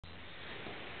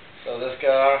So this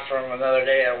got off from another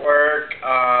day at work,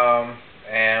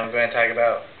 and we're going to talk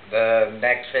about the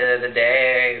next fit of the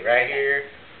day right here.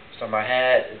 So my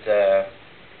hat is a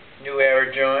New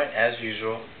Era joint, as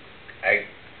usual.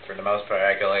 For the most part,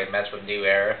 I can only mess with New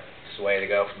Era. It's the way to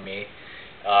go for me.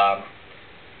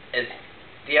 It's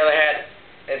the other hat.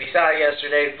 If you saw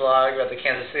yesterday's blog about the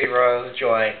Kansas City Royals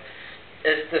joint,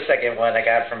 it's the second one I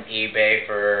got from eBay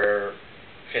for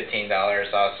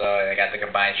 $15 also, and I got the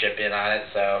combined shipping on it.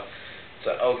 So it's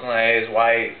an Oakland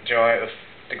white joint with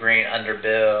the green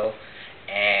underbill,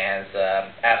 and it's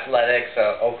Athletics,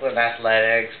 so Oakland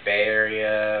Athletics, Bay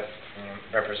Area,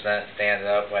 represent, stand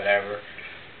up, whatever.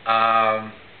 I've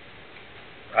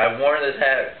worn this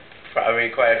hat probably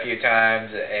quite a few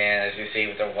times, and as you see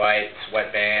with the white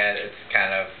sweatband, it's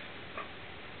kind of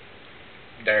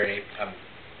dirty. I'm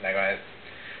not going to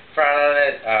front on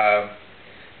it.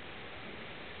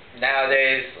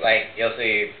 Nowadays, like, you'll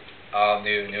see all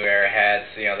new era hats,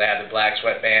 they have the black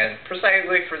sweatband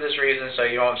precisely for this reason, so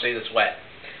you won't see the sweat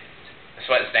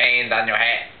stains on your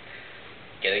hat.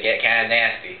 It'll get kind of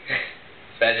nasty,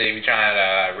 especially if you're trying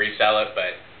to resell it.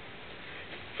 But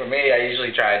for me, I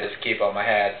usually try to just keep all my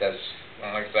hats as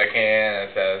long as I can,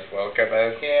 as well kept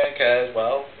as I can, because,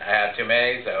 well, I have too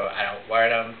many, so I don't wear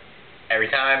them every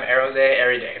time, every day,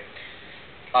 every day.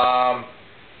 About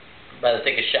to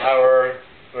take a shower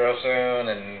real soon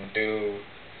and do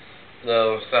a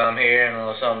little some here and a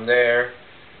little something there.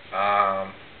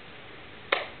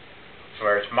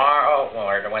 For tomorrow,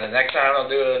 or when the next time I'll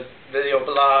do a video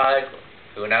blog,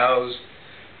 who knows.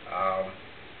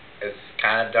 It's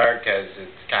kind of dark because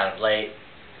it's kind of late,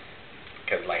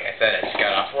 because like I said, I just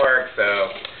got off work, so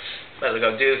better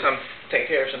go take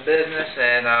care of some business,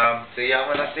 and see y'all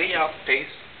when I see y'all.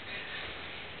 Peace.